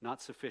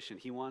 not sufficient.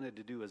 He wanted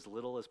to do as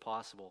little as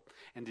possible.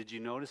 And did you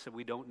notice that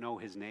we don't know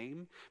his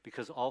name?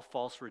 Because all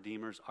false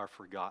redeemers are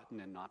forgotten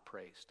and not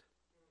praised.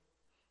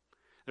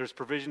 There's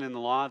provision in the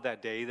law of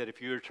that day that if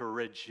you were to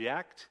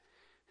reject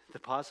the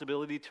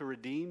possibility to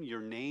redeem,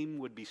 your name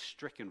would be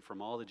stricken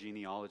from all the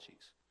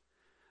genealogies.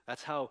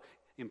 That's how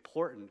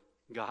important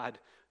God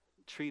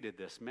treated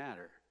this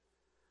matter.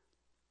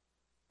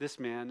 This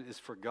man is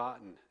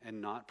forgotten and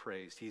not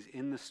praised. He's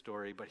in the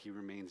story, but he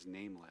remains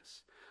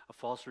nameless. A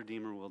false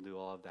redeemer will do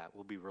all of that.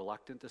 Will be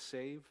reluctant to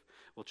save,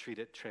 will treat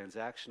it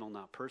transactional,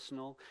 not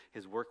personal.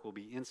 His work will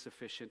be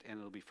insufficient, and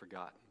it'll be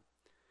forgotten.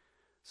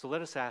 So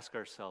let us ask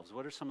ourselves,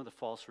 what are some of the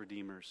false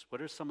redeemers?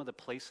 What are some of the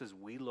places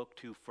we look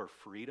to for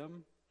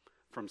freedom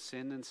from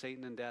sin and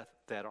Satan and death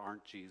that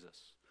aren't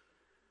Jesus?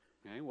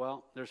 Okay,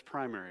 well, there's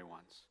primary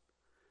ones,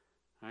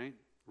 right?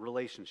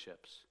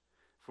 Relationships.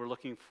 If we're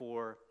looking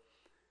for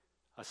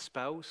a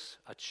spouse,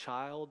 a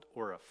child,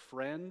 or a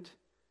friend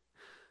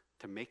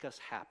to make us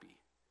happy,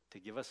 to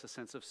give us a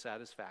sense of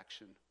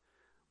satisfaction,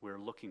 we're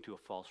looking to a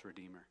false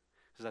redeemer,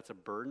 because that's a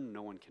burden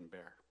no one can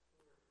bear.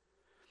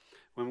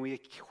 When we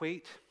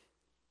equate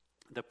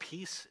the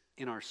peace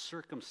in our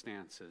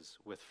circumstances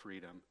with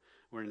freedom,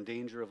 we're in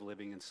danger of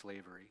living in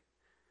slavery.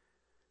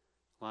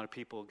 A lot of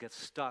people get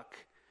stuck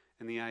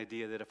in the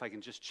idea that if I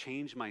can just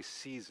change my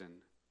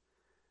season,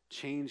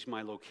 change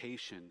my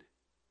location,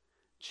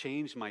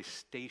 change my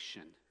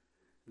station,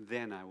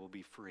 then I will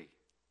be free.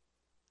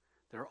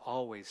 They're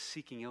always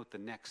seeking out the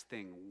next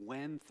thing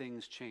when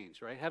things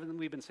change, right? Haven't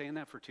we been saying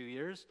that for 2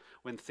 years?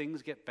 When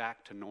things get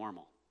back to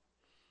normal,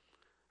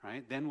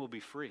 right? Then we'll be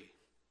free.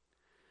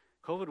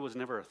 COVID was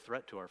never a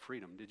threat to our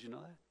freedom. Did you know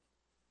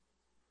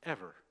that?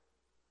 Ever.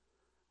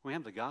 When we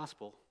have the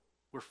gospel,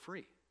 we're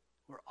free.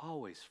 We're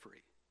always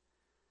free,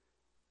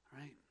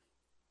 right?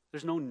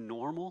 There's no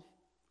normal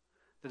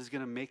that is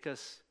going to make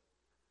us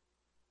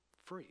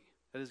free,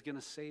 that is going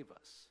to save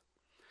us.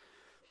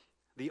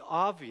 The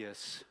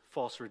obvious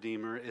false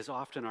redeemer is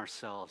often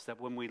ourselves, that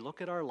when we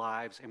look at our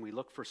lives and we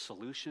look for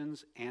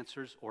solutions,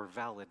 answers, or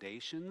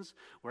validations,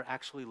 we're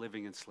actually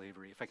living in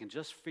slavery. If I can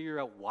just figure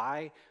out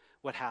why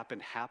what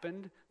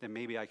happened, then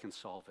maybe I can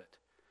solve it.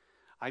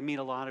 I meet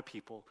a lot of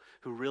people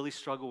who really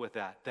struggle with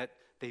that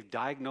they've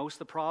diagnosed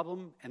the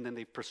problem and then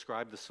they've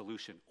prescribed the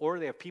solution. Or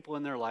they have people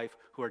in their life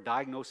who are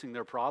diagnosing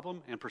their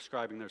problem and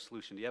prescribing their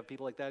solution. Do you have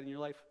people like that in your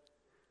life?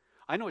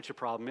 I know what your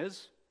problem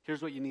is.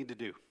 Here's what you need to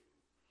do.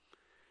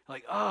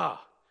 Like,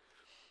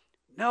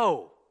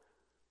 no.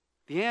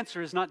 The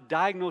answer is not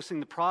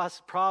diagnosing the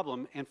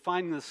problem and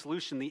finding the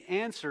solution. The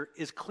answer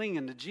is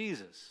clinging to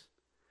Jesus.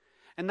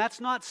 And that's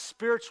not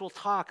spiritual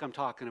talk I'm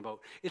talking about.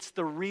 It's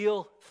the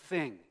real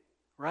thing,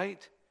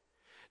 right?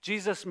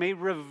 Jesus may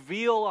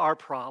reveal our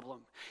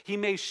problem. He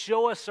may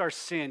show us our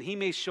sin. He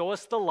may show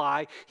us the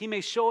lie. He may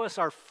show us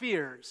our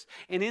fears.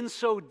 And in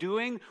so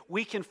doing,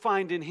 we can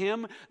find in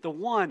him the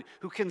one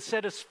who can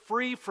set us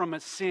free from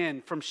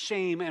sin, from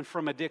shame, and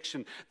from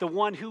addiction. The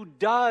one who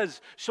does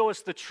show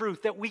us the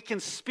truth, that we can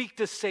speak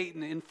to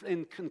Satan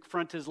and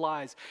confront his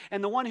lies.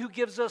 And the one who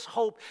gives us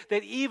hope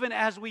that even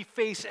as we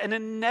face an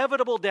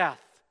inevitable death,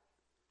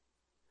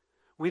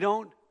 we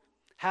don't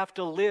have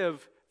to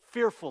live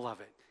fearful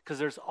of it, because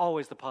there's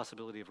always the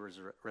possibility of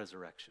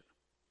resurrection.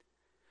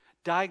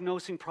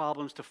 Diagnosing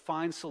problems to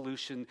find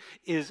solution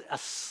is a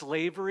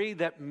slavery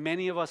that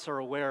many of us are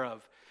aware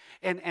of.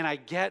 And I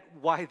get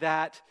why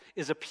that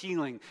is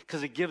appealing,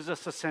 because it gives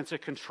us a sense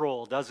of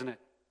control, doesn't it?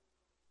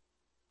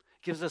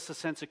 It gives us a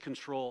sense of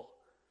control.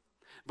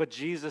 But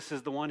Jesus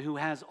is the one who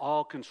has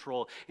all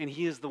control, and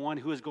he is the one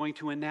who is going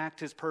to enact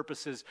his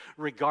purposes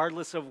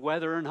regardless of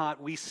whether or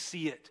not we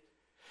see it.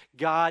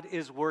 God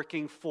is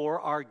working for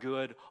our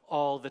good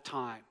all the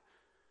time.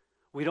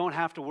 We don't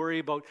have to worry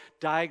about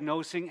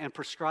diagnosing and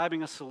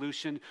prescribing a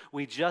solution.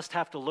 We just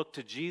have to look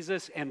to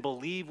Jesus and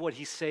believe what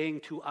he's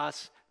saying to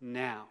us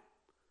now.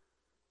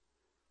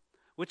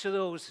 Which of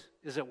those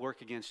is at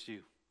work against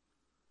you?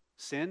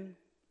 Sin?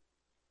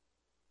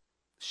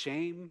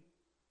 Shame?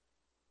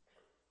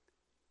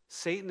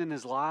 Satan and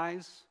his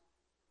lies?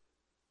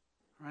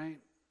 Right?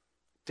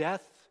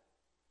 Death?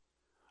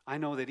 I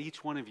know that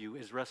each one of you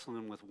is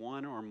wrestling with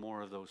one or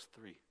more of those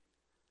three,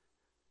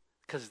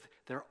 because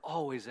they're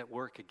always at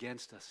work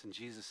against us. And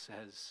Jesus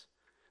says,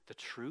 the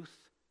truth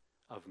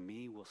of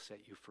me will set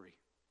you free.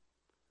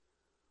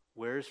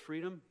 Where is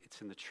freedom?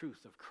 It's in the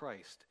truth of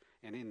Christ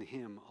and in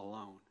him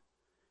alone.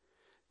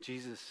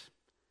 Jesus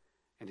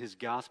and his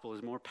gospel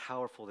is more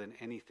powerful than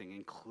anything,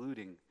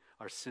 including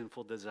our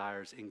sinful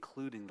desires,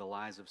 including the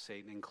lies of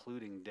Satan,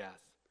 including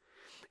death.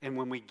 And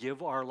when we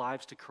give our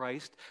lives to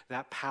Christ,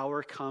 that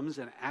power comes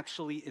and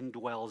actually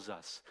indwells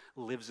us,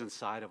 lives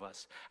inside of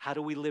us. How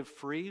do we live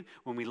free?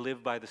 When we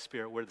live by the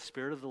Spirit. Where the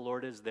Spirit of the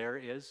Lord is, there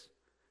is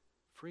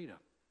freedom.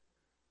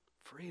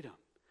 Freedom.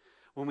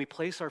 When we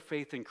place our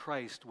faith in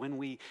Christ, when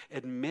we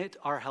admit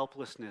our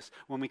helplessness,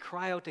 when we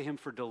cry out to him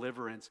for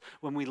deliverance,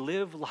 when we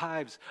live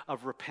lives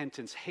of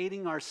repentance,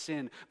 hating our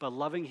sin but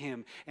loving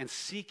him and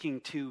seeking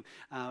to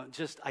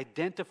just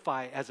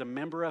identify as a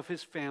member of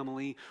his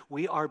family,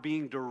 we are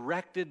being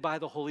directed by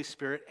the Holy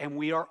Spirit, and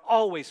we are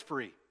always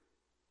free.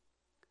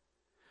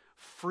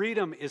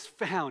 Freedom is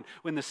found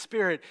when the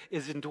Spirit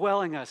is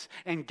indwelling us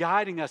and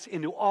guiding us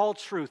into all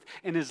truth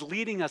and is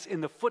leading us in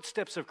the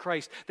footsteps of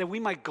Christ, that we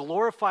might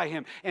glorify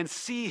him and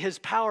see his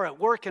power at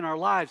work in our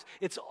lives.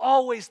 It's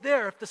always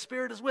there if the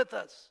Spirit is with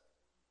us.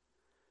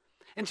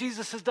 And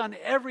Jesus has done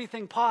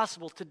everything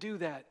possible to do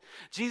that.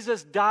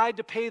 Jesus died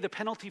to pay the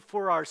penalty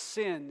for our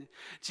sin.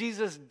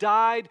 Jesus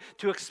died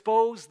to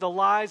expose the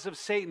lies of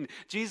Satan.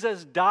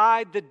 Jesus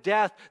died the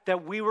death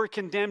that we were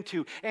condemned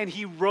to. And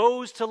he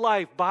rose to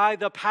life by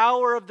the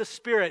power of the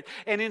Spirit.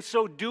 And in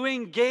so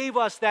doing, gave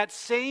us that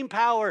same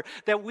power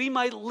that we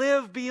might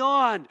live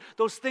beyond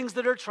those things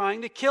that are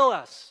trying to kill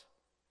us.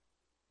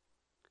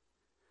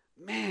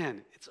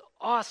 Man, it's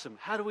awesome.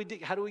 How do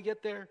we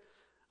get there?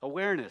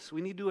 Awareness.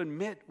 We need to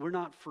admit we're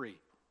not free.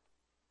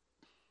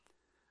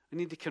 We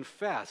need to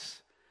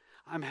confess,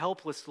 I'm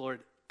helpless,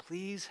 Lord.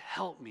 Please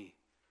help me.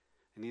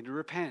 I need to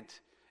repent,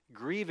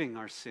 grieving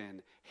our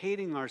sin,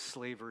 hating our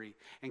slavery,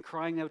 and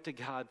crying out to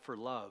God for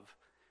love.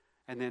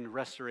 And then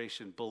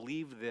restoration.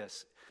 Believe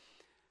this.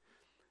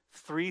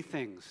 3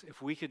 things.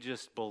 If we could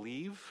just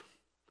believe,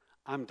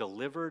 I'm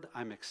delivered,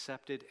 I'm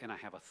accepted, and I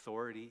have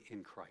authority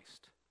in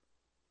Christ.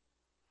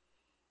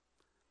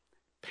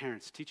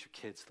 Parents, teach your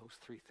kids those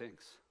 3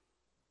 things.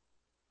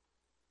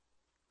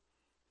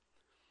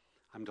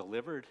 I'm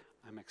delivered,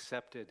 I'm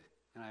accepted,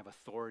 and I have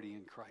authority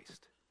in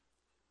Christ.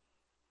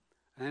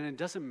 And then it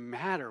doesn't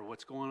matter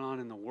what's going on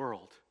in the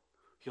world.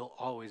 You'll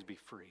always be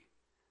free.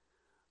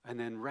 And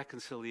then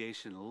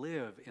reconciliation,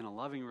 live in a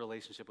loving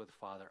relationship with the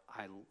Father.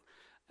 I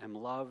am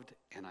loved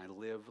and I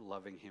live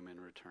loving him in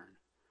return.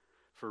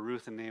 For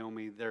Ruth and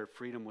Naomi, their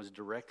freedom was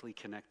directly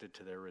connected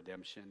to their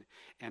redemption.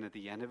 And at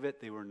the end of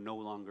it, they were no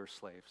longer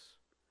slaves.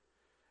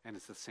 And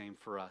it's the same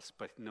for us.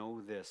 But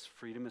know this,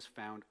 freedom is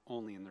found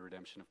only in the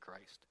redemption of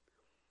Christ.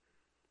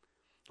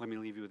 Let me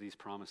leave you with these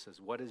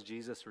promises. What has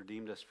Jesus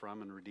redeemed us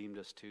from and redeemed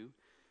us to?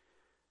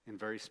 In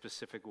very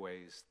specific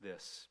ways,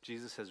 this.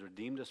 Jesus has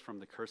redeemed us from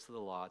the curse of the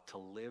law to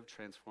live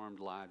transformed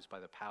lives by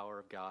the power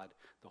of God,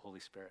 the Holy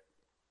Spirit.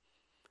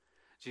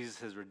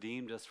 Jesus has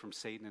redeemed us from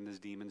Satan and his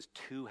demons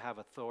to have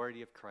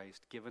authority of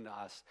Christ given to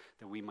us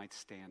that we might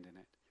stand in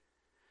it.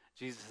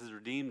 Jesus has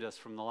redeemed us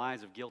from the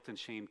lies of guilt and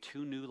shame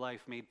to new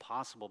life made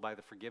possible by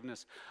the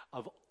forgiveness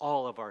of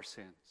all of our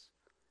sins.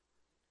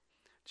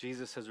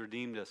 Jesus has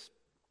redeemed us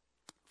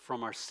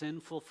from our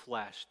sinful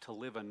flesh to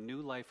live a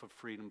new life of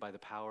freedom by the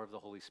power of the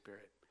Holy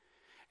Spirit.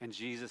 And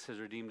Jesus has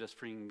redeemed us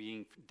from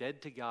being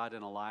dead to God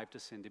and alive to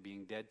sin to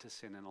being dead to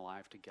sin and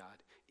alive to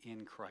God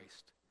in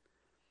Christ.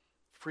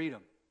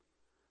 Freedom.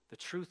 The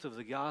truth of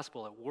the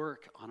gospel at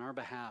work on our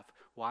behalf.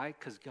 Why?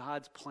 Because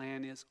God's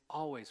plan is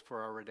always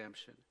for our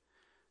redemption.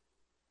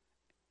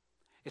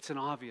 It's an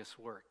obvious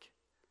work.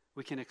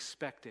 We can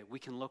expect it. We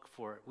can look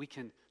for it. We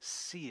can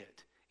see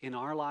it in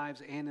our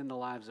lives and in the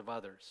lives of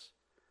others.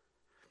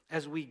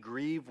 As we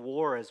grieve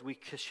war, as we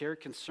share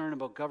concern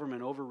about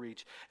government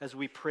overreach, as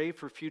we pray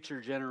for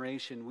future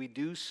generation, we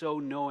do so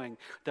knowing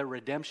that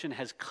redemption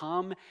has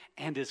come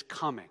and is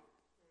coming.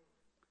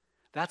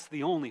 That's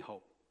the only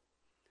hope.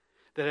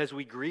 That as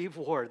we grieve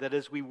war, that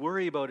as we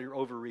worry about your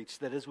overreach,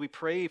 that as we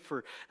pray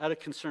for out of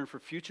concern for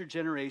future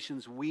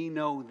generations, we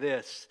know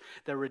this,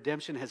 that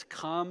redemption has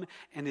come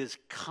and is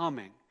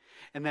coming.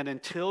 And that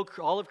until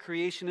all of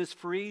creation is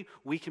free,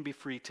 we can be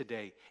free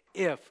today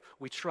if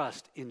we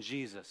trust in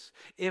Jesus.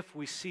 If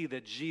we see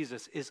that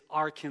Jesus is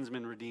our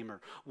kinsman redeemer,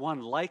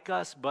 one like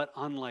us but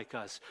unlike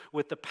us,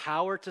 with the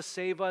power to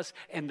save us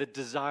and the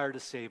desire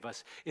to save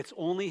us. It's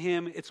only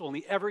him. It's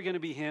only ever going to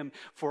be him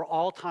for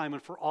all time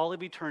and for all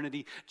of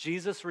eternity.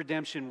 Jesus'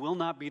 redemption will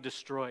not be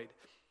destroyed.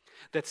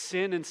 That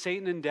sin and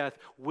Satan and death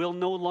will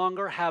no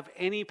longer have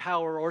any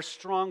power or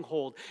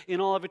stronghold in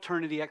all of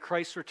eternity at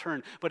Christ's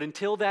return. But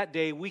until that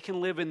day, we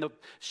can live in the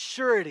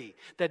surety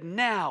that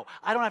now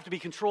I don't have to be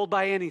controlled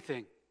by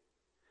anything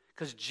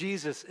because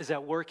Jesus is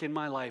at work in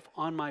my life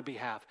on my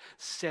behalf,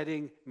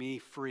 setting me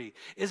free.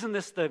 Isn't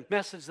this the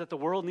message that the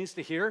world needs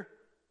to hear?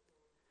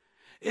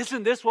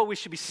 Isn't this what we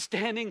should be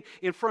standing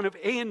in front of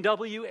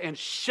A&W and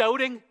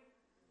shouting?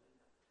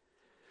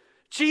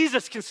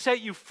 Jesus can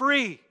set you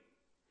free.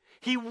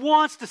 He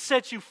wants to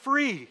set you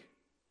free.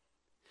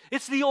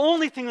 It's the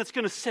only thing that's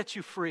going to set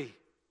you free.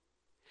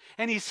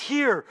 And he's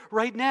here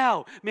right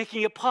now,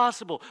 making it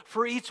possible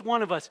for each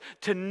one of us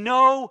to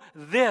know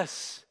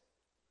this.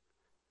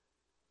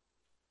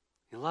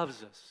 He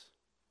loves us.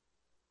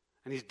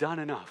 And he's done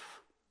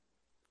enough.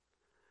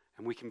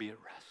 And we can be at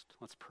rest.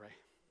 Let's pray.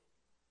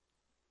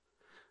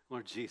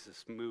 Lord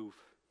Jesus, move.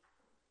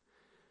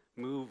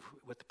 Move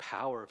with the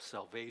power of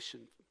salvation.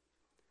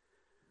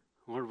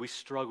 Lord, we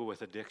struggle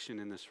with addiction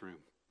in this room.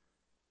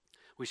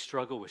 We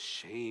struggle with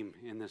shame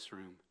in this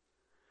room.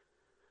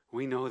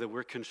 We know that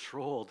we're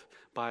controlled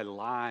by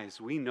lies.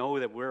 We know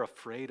that we're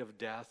afraid of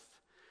death.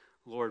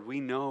 Lord,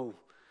 we know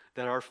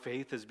that our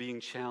faith is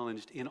being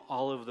challenged in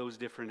all of those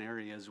different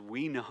areas.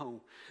 We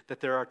know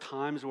that there are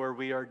times where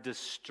we are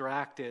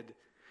distracted,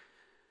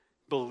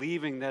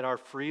 believing that our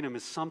freedom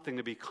is something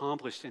to be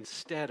accomplished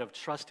instead of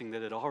trusting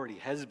that it already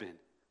has been.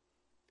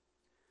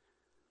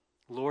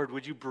 Lord,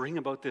 would you bring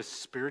about this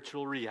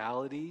spiritual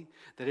reality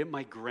that it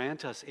might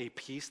grant us a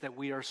peace that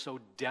we are so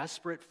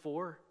desperate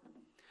for,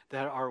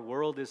 that our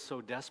world is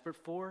so desperate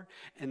for,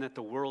 and that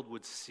the world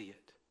would see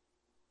it.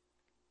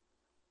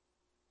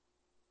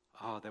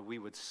 Oh, that we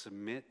would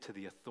submit to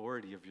the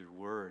authority of your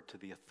word, to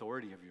the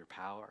authority of your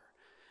power,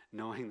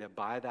 knowing that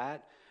by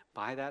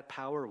that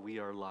power we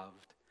are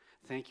loved.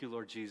 Thank you,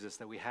 Lord Jesus,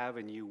 that we have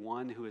in you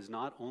one who is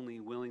not only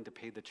willing to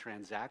pay the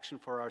transaction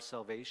for our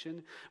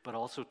salvation, but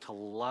also to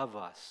love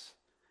us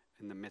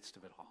in the midst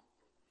of it all.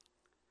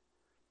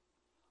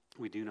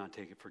 We do not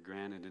take it for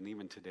granted. And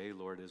even today,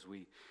 Lord, as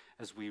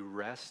we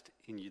rest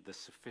in you, the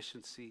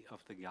sufficiency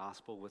of the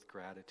gospel with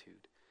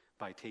gratitude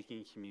by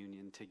taking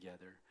communion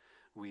together,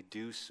 we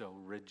do so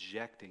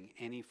rejecting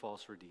any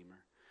false redeemer,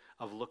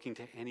 of looking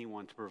to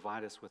anyone to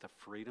provide us with a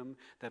freedom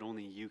that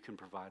only you can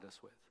provide us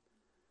with.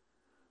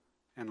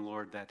 And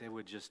Lord, that it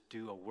would just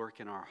do a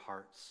work in our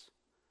hearts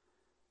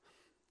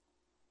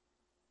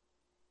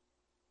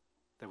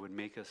that would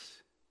make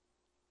us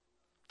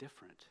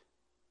different,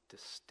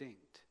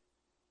 distinct.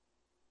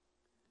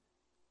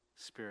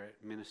 Spirit,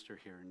 minister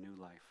here in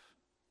new life.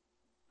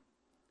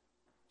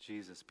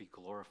 Jesus, be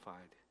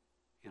glorified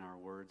in our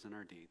words and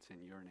our deeds.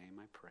 In your name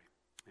I pray.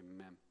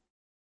 Amen.